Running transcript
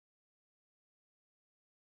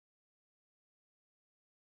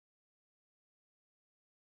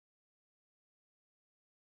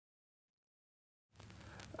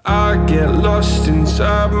I get lost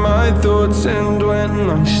inside my thoughts, and when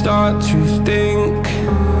I start to think,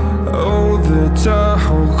 oh, the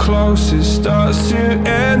tunnel closest starts to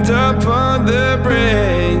end up on the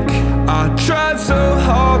brink. I tried so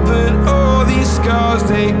hard, but all these scars,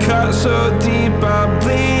 they cut so deep I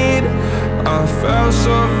bleed. I fell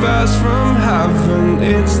so fast from heaven,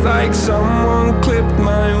 it's like someone clipped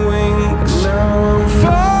my wings. Now I'm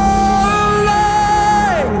falling,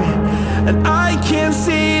 and I can't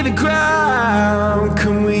see the ground.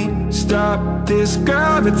 Can we stop this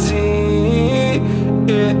gravity?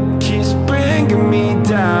 It keeps bringing me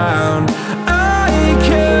down. I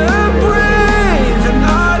can't breathe, and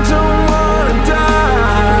I don't wanna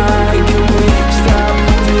die. Can we stop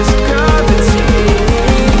this gravity?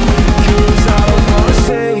 'Cause I don't wanna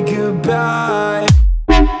say goodbye.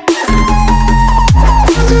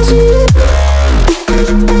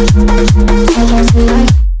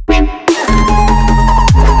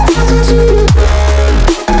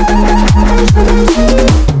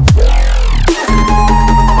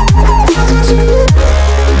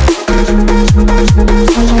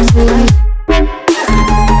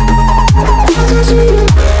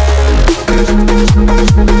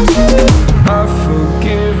 I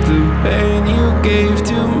forgive the pain you gave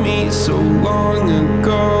to me so long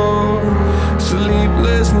ago.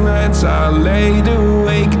 Sleepless nights I laid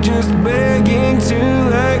awake just begging to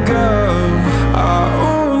let go. I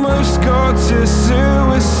almost got to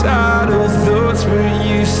suicidal thoughts, but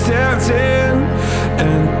you stepped in.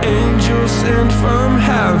 An angel sent from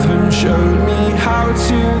heaven showed me how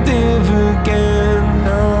to live again.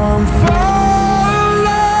 Now I'm falling,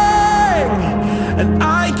 and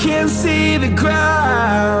I can't see the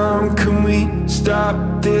ground. Can we stop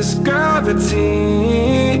this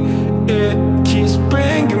gravity? It keeps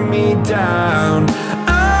bringing me down.